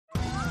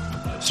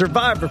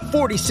Survivor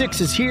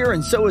 46 is here,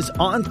 and so is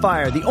On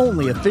Fire, the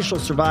only official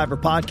Survivor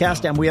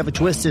podcast, and we have a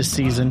twist this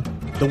season.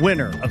 The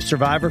winner of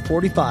Survivor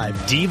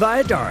 45, Dee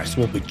Valladares,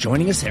 will be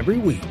joining us every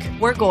week.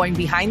 We're going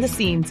behind the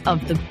scenes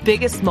of the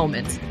biggest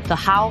moments, the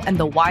how and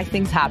the why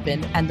things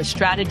happen, and the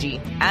strategy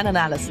and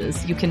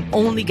analysis you can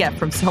only get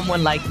from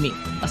someone like me,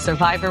 a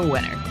Survivor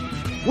winner.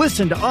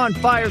 Listen to On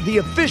Fire, the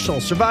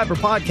official Survivor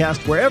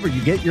podcast, wherever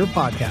you get your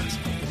podcast.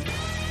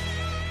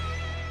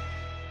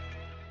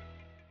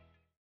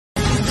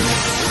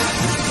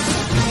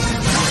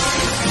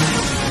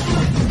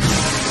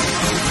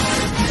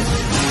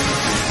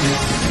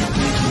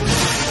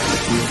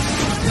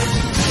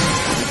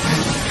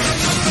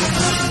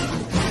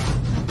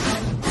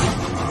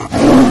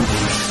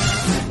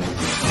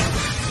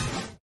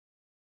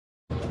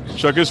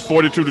 Chuck, it's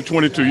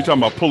 42-22. You're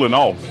talking about pulling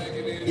off.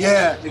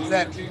 Yeah,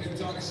 exactly.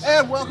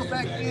 And welcome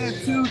back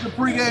into the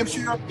pregame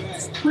show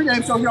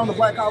here on the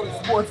Black College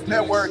Sports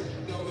Network.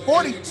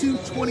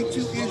 42-22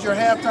 is your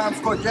halftime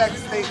score.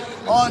 Jackson State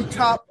on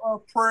top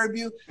of Prairie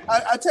View.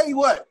 I tell you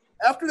what,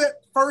 after that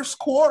first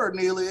quarter,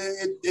 nearly,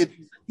 it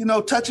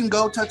touch and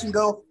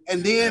go,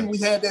 and then we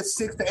had that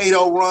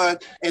 6-8-0 run,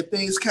 and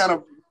things kind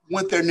of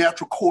went their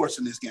natural course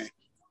in this game.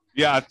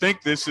 Yeah, I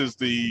think this is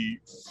the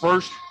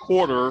first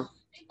quarter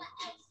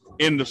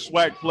in the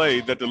SWAC play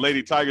that the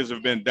Lady Tigers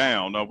have been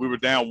down. We were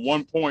down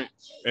 1 point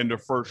in the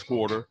first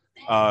quarter.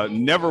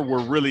 Never were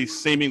really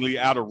seemingly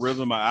out of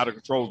rhythm or out of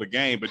control of the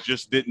game, but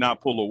just did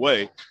not pull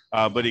away.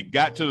 But it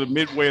got to the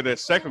midway of that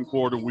second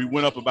quarter. We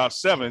went up about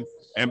 7.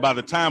 And by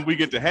the time we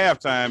get to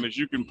halftime, as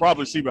you can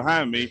probably see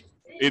behind me,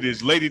 it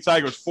is Lady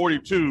Tigers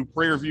 42,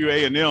 Prairie View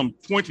A&M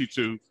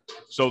 22.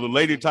 So the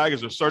Lady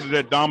Tigers asserted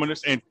that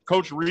dominance. And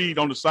Coach Reed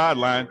on the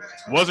sideline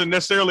wasn't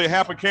necessarily a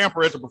happy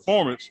camper at the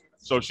performance.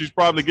 So she's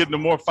probably getting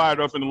them more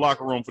fired up in the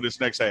locker room for this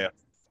next half.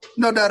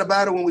 No doubt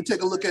about it. When we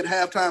take a look at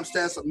halftime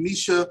stats of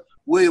Misha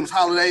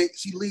Williams-Holiday,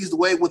 she leads the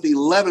way with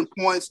 11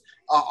 points.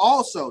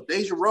 Also,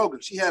 Deja Rogan,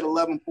 she had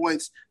 11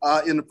 points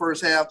in the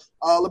first half.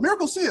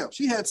 LaMiracle Sim,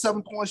 she had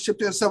 7 points,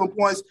 chipped in 7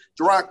 points.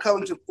 Gerard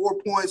Covington, 4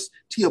 points.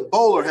 Tia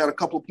Bowler had a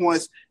couple of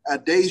points.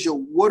 Deja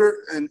Woodard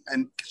and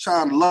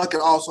Sean Luckett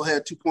also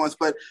had 2 points.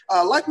 But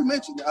like we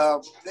mentioned,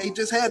 they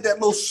just had that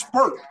little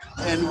spurt.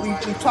 And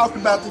we talked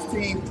about this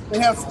team. They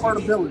have spurt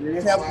ability.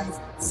 They have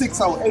these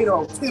 6-0,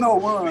 8-0,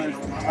 10-0 runs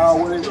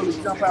where they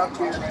really jump out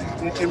there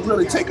and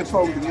really take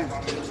control of the game.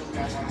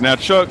 Now,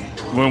 Chuck,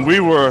 when we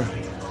were –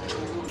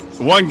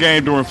 one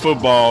game during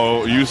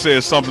football, you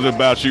said something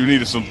about you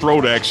needed some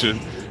throat action,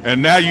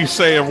 and now you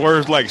say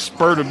words like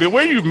spurt ability.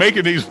 Where are you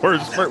making these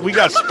words? We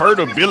got spurt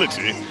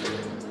ability.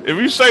 If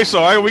you say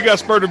so, we got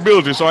spurt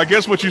ability. So I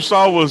guess what you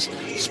saw was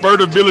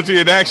spurt ability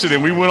in action,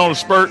 and we went on a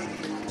spurt,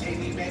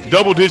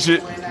 double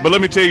digit. But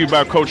let me tell you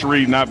about Coach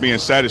Reed not being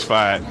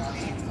satisfied.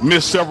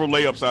 Missed several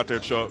layups out there,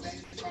 Chuck.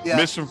 Yeah.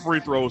 Missed some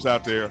free throws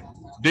out there.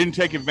 Didn't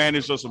take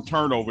advantage of some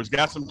turnovers.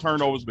 Got some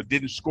turnovers, but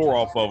didn't score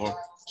off of them.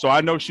 So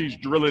I know she's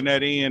drilling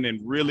that in and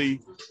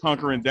really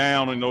hunkering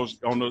down in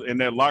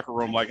that locker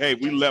room. Like, hey,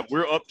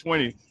 we're up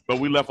 20, but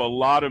we left a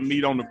lot of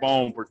meat on the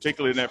bone,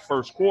 particularly in that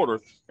first quarter.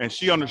 And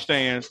she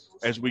understands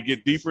as we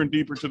get deeper and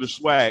deeper to the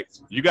SWAC,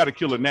 you got to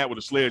kill a gnat with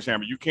a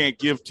sledgehammer. You can't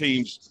give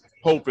teams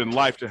hope in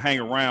life to hang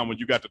around when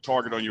you got the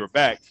target on your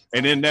back.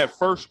 And in that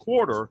first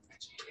quarter,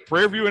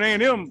 Prairie View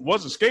and A&M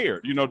wasn't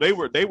scared.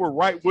 They were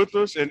right with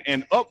us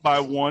and up by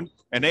 1,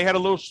 and they had a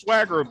little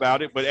swagger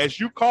about it. But as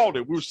you called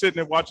it, we were sitting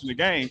there watching the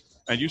game,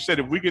 and you said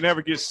if we can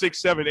ever get 6,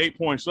 7, 8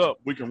 points up,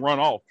 we can run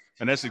off.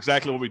 And that's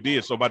exactly what we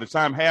did. So by the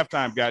time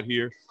halftime got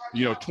here,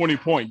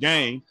 20-point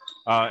game,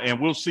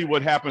 and we'll see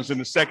what happens in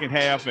the second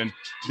half and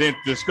then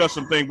discuss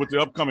some things with the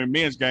upcoming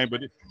men's game.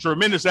 But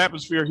tremendous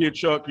atmosphere here,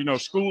 Chuck.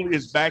 School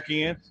is back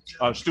in.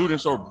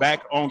 Students are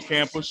back on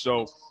campus.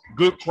 So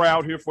good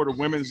crowd here for the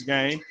women's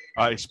game.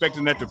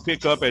 Expecting that to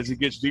pick up as it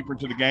gets deeper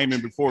into the game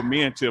and before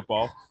men tip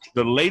off.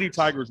 The Lady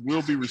Tigers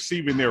will be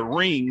receiving their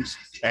rings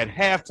at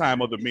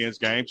halftime of the men's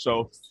game.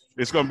 So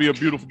it's going to be a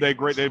beautiful day.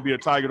 Great day to be a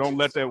Tiger. Don't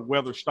let that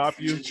weather stop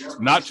you.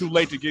 Not too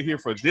late to get here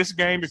for this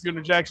game if you're in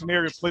the Jackson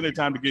area. Plenty of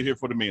time to get here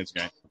for the men's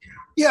game.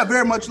 Yeah,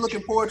 very much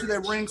looking forward to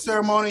that ring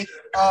ceremony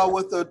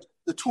with the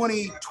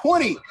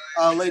 2020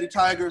 Lady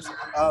Tigers,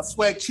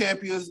 SWAC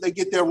champions. They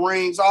get their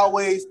rings.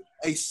 Always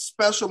a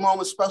special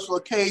moment, special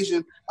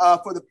occasion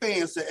for the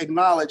fans to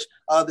acknowledge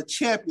the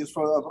champions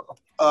for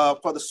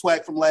the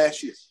SWAC from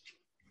last year.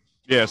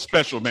 Yeah,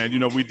 special, man.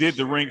 We did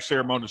the ring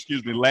ceremony,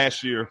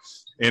 last year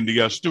in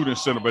the Student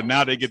Center, but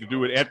now they get to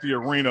do it at the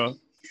arena.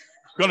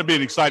 It's going to be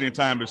an exciting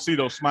time to see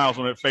those smiles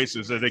on their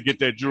faces as they get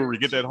that jewelry,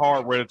 get that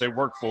hardware that they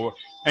work for,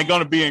 and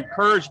going to be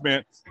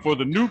encouragement for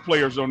the new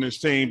players on this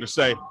team to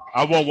say,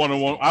 I want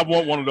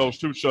one of those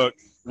too, Chuck.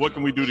 What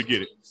can we do to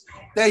get it?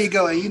 There you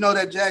go. And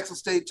that Jackson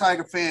State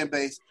Tiger fan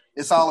base,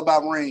 it's all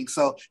about rings.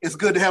 So it's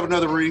good to have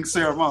another ring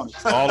ceremony.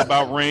 All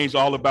about rings,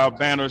 all about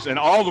banners, and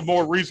all the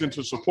more reason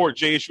to support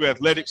JSU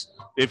Athletics.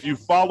 If you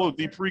follow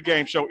the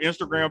pregame show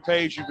Instagram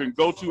page, you can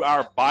go to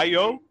our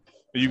bio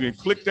You can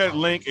click that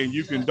link and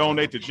you can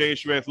donate to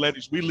JSU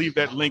Athletics. We leave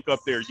that link up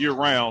there year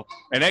round.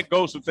 And that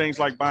goes to things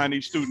like buying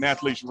these student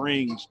athletes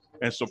rings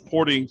and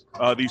supporting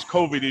these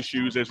COVID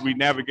issues as we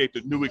navigate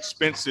the new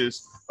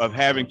expenses of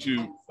having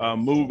to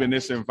move in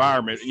this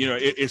environment. You know,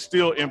 it's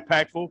still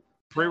impactful.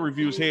 Prairie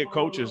View's head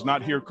coach is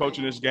not here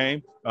coaching this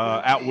game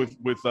out with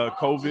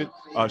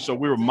COVID. So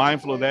we were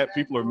mindful of that.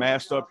 People are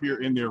masked up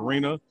here in the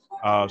arena.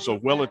 So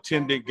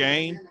well-attended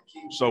game.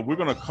 So we're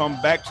going to come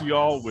back to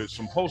y'all with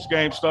some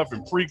post-game stuff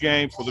and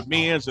pre-game for the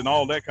men's and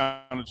all that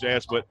kind of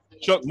jazz. But,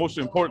 Chuck, most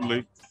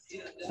importantly,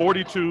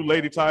 42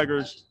 Lady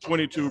Tigers,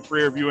 22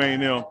 Prairie View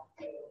A&M,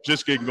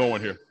 just getting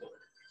going here.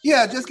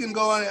 Yeah, just getting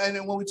going. And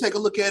then when we take a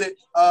look at it,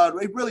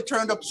 they really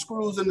turned up the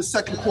screws in the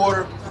second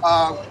quarter.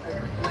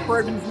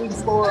 Prairie View's leading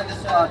scorer,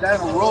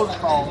 Daniel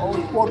Rosenthal,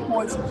 only 4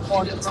 points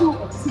on 2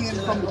 of 10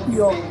 from the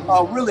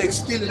field, really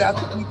extended out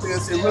the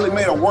defense and really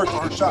made her work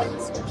for her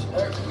shots.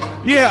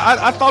 Yeah,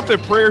 I thought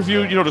that Prairie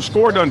View, you know, the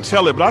score doesn't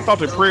tell it, but I thought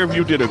that Prairie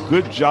View did a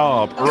good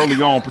job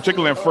early on,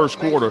 particularly in that first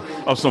quarter,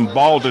 of some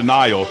ball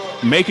denial,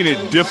 making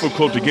it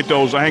difficult to get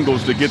those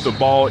angles to get the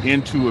ball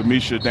into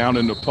Amisha down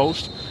in the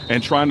post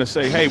and trying to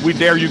say, hey, we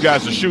dare you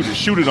guys to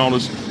shoot it on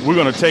us. We're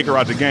going to take her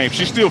out the game.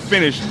 She still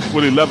finished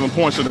with 11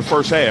 points in the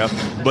first half,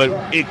 but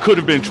it could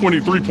have been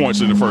 23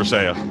 points in the first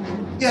half.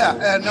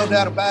 Yeah, no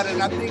doubt about it.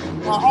 And I think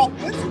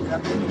offensively, I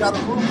think we got a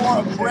little more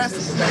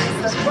aggressive in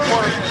the second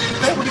quarter.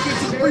 They were able to get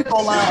to the free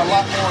throw line a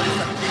lot more in the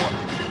second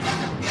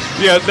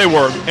quarter. Yeah, they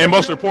were. And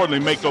most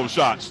importantly, make those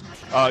shots.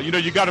 You know,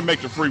 you got to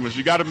make the free ones.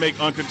 You got to make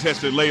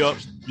uncontested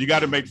layups. You got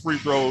to make free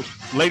throws.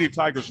 Lady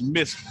Tigers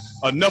missed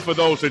enough of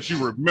those that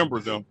you remember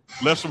them.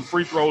 Left some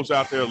free throws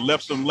out there,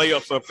 left some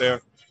layups up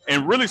there,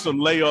 and really some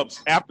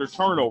layups after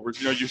turnovers.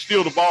 You know, you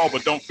steal the ball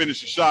but don't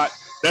finish the shot.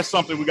 That's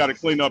something we got to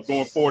clean up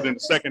going forward in the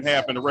second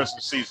half and the rest of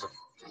the season.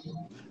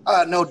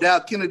 No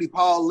doubt. Kennedy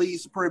Paul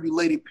leads the Prairie View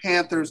Lady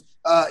Panthers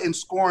in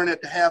scoring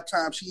at the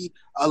halftime. She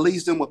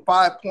leads them with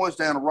 5 points.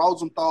 Diana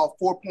Rosenthal,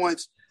 4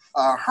 points.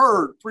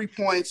 Hurd, 3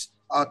 points.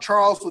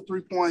 Charles with 3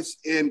 points.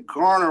 And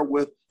Garner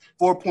with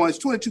 4 points.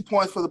 22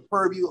 points for the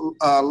Prairie View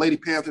Lady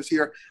Panthers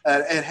here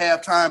at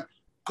halftime.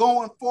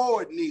 Going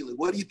forward, Neely,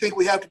 what do you think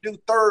we have to do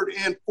third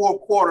and fourth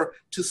quarter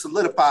to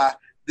solidify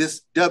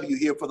this W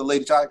here for the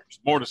Lady Tigers?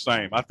 More the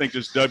same. I think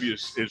this W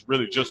is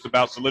really just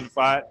about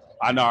solidified.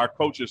 I know our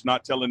coach is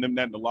not telling them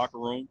that in the locker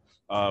room.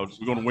 We're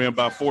going to win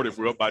by 40 if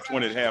we're up by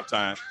 20 at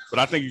halftime. But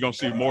I think you're going to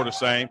see more the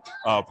same.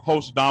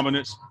 Post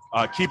dominance,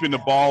 keeping the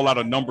ball out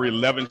of number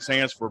 11's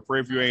hands for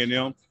Prairie View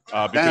A&M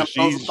because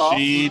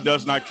she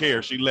does not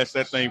care. She lets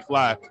that thing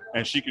fly,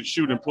 and she can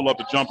shoot and pull up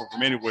a jumper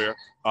from anywhere.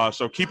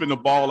 So keeping the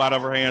ball out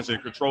of her hands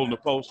and controlling the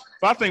post.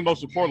 But I think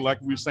most importantly,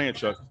 like we were saying,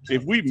 Chuck,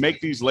 if we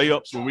make these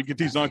layups, when we get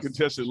these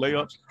uncontested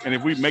layups, and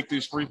if we make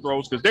these free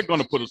throws, because they're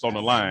going to put us on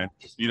the line,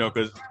 you know,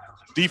 because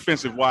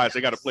defensive-wise, they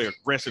got to play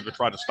aggressive to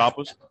try to stop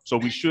us. So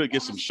we should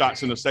get some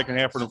shots in the second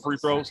half for the free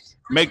throws.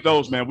 Make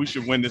those, man. We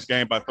should win this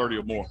game by 30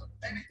 or more.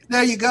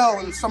 There you go.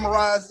 And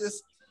summarize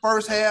this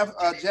first half,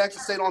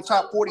 Jackson State on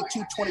top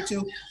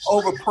 42-22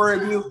 over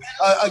Prairie View.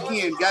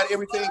 Again, got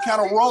everything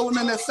kind of rolling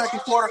in that second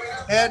quarter.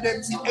 Had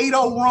that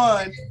 8-0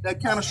 run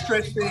that kind of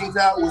stretched things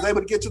out. Was able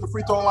to get to the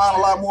free throw line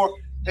a lot more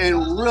and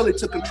really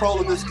took control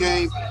of this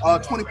game.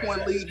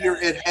 20-point lead here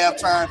at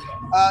halftime.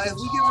 As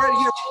we get ready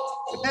here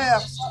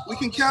half, we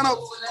can kind of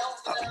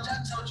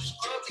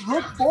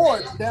look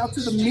forward down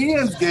to the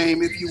men's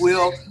game, if you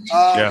will.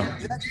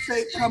 Jackson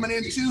State coming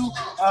into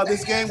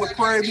this game with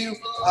Prairie View.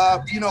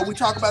 You know, we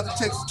talk about the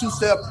Texas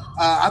two-step.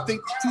 I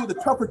think two of the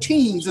tougher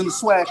teams in the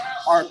SWAC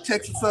are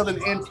Texas Southern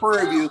and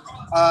Prairie View,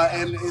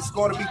 and it's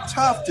going to be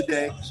tough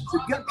today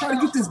to try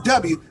to get this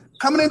W.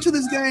 Coming into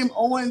this game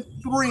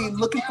 0-3,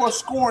 looking for a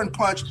scoring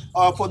punch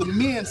for the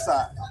men's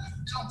side.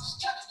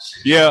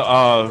 Yeah,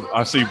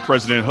 I see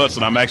President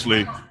Hudson. I'm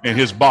actually in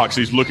his box.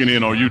 He's looking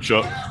in on you,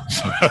 Chuck.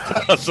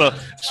 so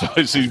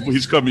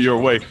he's coming your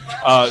way.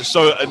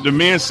 So the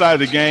men's side of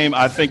the game,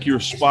 I think you're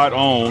spot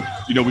on.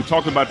 You know, we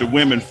talked about the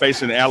women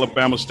facing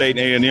Alabama State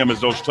and A&M as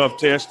those tough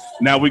tests.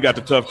 Now we got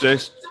the tough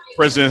tests.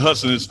 President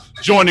Hudson is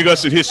joining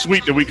us in his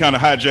suite that we kind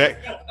of hijacked.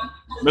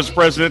 Mr.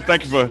 President,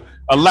 thank you for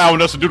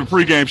allowing us to do the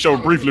pregame show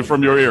briefly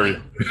from your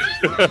area.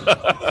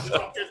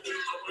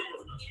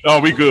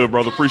 Oh, we good,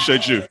 brother.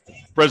 Appreciate you.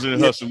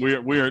 President Hudson,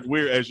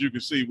 we're as you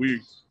can see,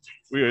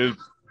 we're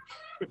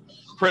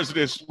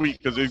President's suite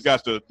because he's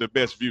got the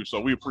best view. So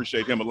we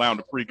appreciate him allowing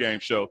the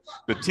pregame show.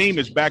 The team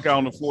is back out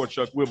on the floor,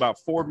 Chuck. We're about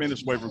 4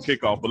 minutes away from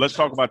kickoff, but let's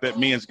talk about that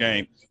men's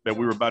game that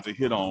we were about to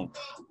hit on.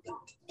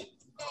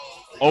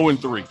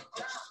 0-3.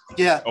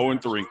 Yeah.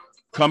 0-3.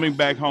 Coming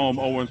back home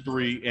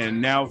 0-3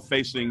 and now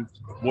facing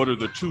what are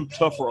the two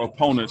tougher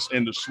opponents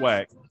in the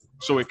SWAC.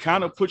 So it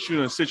kind of puts you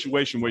in a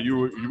situation where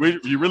you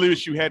really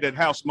wish you had that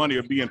house money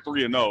of being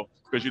 3-0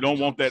 because you don't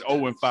want that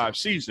 0-5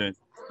 season,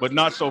 but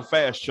not so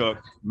fast,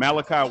 Chuck.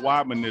 Malachi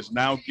Weidman is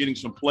now getting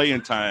some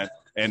playing time,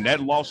 and that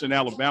loss in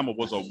Alabama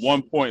was a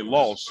 1-point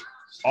loss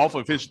off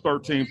of his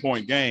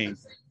 13-point game.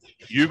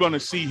 You're going to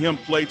see him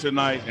play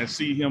tonight and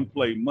see him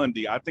play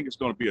Monday. I think it's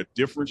going to be a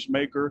difference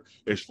maker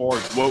as far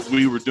as what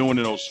we were doing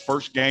in those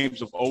first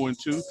games of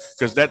 0-2,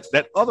 because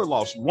that other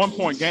loss,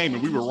 1-point game,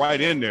 and we were right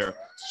in there.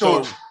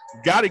 So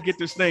got to get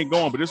this thing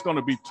going, but it's going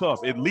to be tough.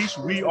 At least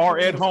we are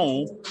at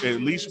home.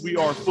 At least we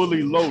are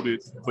fully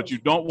loaded, but you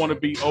don't want to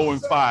be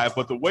 0-5.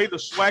 But the way the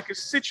SWAC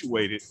is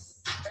situated,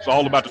 it's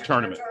all about the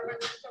tournament.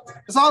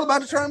 It's all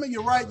about the tournament.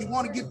 You're right. You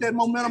want to get that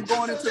momentum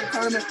going into the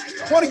tournament.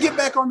 You want to get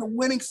back on the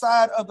winning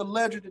side of the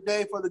ledger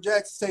today for the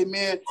Jackson State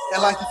men.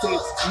 And like you said,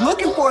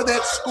 looking for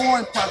that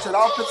scoring punch, that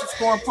offensive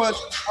scoring punch.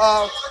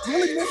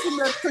 Really missing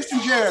that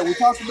Christian Jarrett. We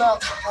talked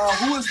about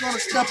who is going to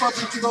step up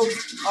into those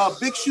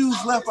big shoes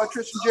left by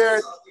Christian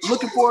Jarrett.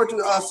 Looking forward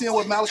to seeing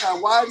what Malachi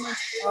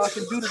Weidman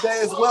can do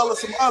today, as well as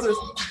some others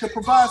to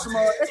provide some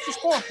extra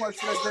scoring punch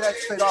for that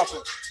Jackson State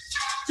offense.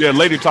 Yeah,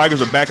 Lady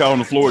Tigers are back out on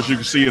the floor, as you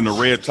can see in the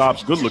red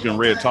tops. Good-looking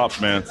red tops,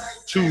 man.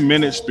 2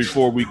 minutes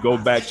before we go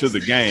back to the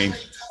game.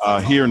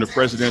 Here in the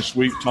President's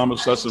Suite,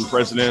 Thomas Hudson,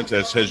 President,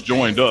 has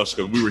joined us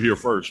because we were here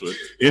first. But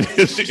in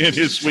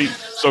his suite,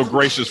 so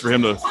gracious for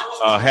him to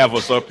have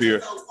us up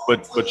here.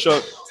 But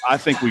Chuck, I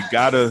think we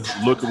got to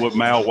look at what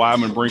Mal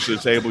Weidman brings to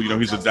the table. You know,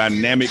 he's a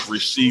dynamic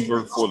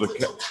receiver for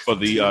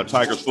the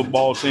Tigers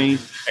football team,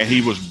 and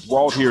he was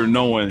brought here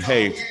knowing,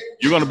 hey,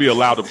 you're going to be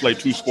allowed to play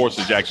 2 sports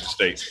at Jackson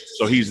State.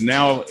 So he's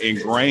now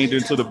ingrained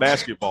into the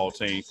basketball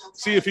team.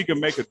 See if he can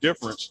make a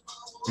difference.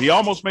 He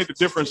almost made the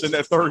difference in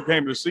that third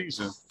game of the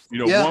season.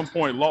 1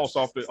 point loss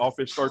off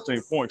his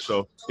 13 points.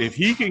 So if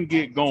he can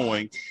get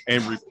going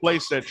and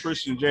replace that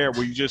Tristan Jarrett,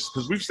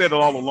 because we've said it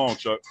all along,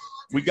 Chuck,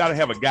 we got to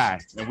have a guy,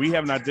 and we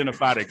haven't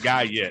identified a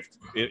guy yet.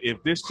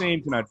 If this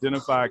team can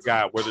identify a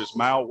guy, whether it's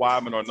Mal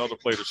Weidman or another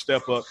player, to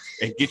step up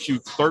and get you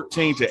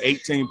 13 to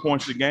 18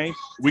 points a game,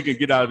 we can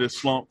get out of this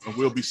slump, and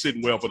we'll be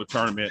sitting well for the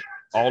tournament.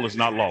 All is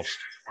not lost.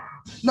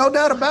 No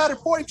doubt about it.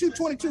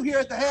 42-22 here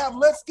at the half.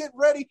 Let's get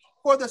ready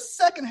for the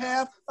second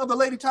half of the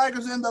Lady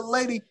Tigers and the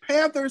Lady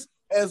Panthers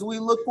as we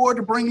look forward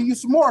to bringing you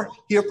some more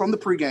here from the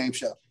pregame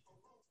show.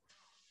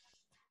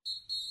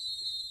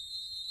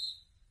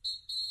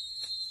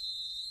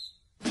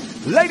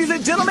 Ladies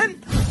and gentlemen,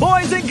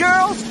 boys and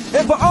girls,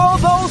 and for all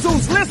those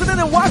who's listening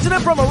and watching it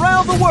from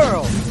around the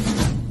world.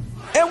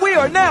 And we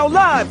are now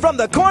live from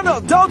the corner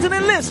of Dalton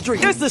and Lynch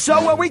Street. It's the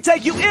show where we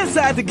take you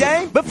inside the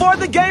game before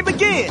the game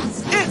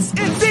begins. It's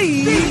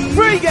indeed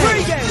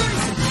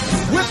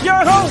pregame. With your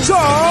host,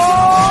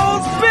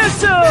 Charles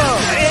Bishop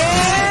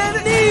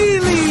and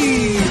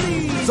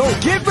Neely. So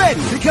get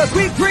ready, because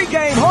we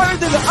pregame harder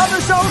than the other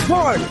show's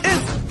party.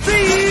 It's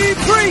the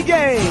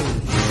pregame.